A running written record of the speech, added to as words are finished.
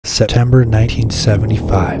September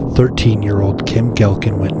 1975, 13-year-old Kim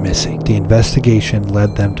Gelkin went missing. The investigation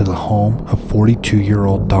led them to the home of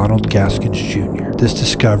 42-year-old Donald Gaskins Jr. This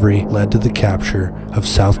discovery led to the capture of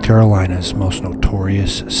South Carolina's most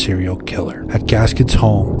notorious serial killer. At Gaskins'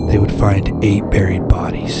 home, they would find 8 buried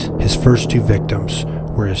bodies. His first 2 victims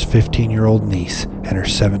were his 15-year-old niece and her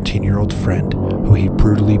 17-year-old friend, who he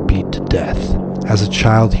brutally beat to death. As a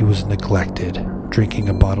child, he was neglected, drinking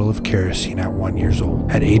a bottle of kerosene at 1 year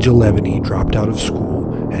old. At age 11, he dropped out of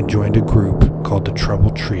school and joined a group called the Trouble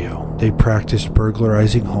Trio. They practiced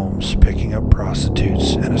burglarizing homes, picking up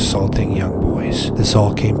prostitutes, and assaulting young boys. This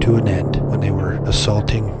all came to an end when they were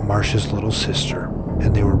assaulting Marcia's little sister,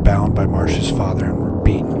 and they were bound by Marcia's father and were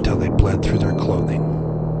beaten until they bled through their clothing.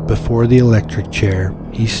 Before the electric chair,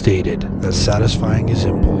 he stated that satisfying his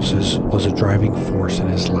impulses was a driving force in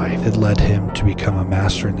his life. It led him to become a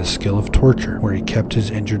master in the skill of torture, where he kept his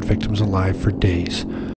injured victims alive for days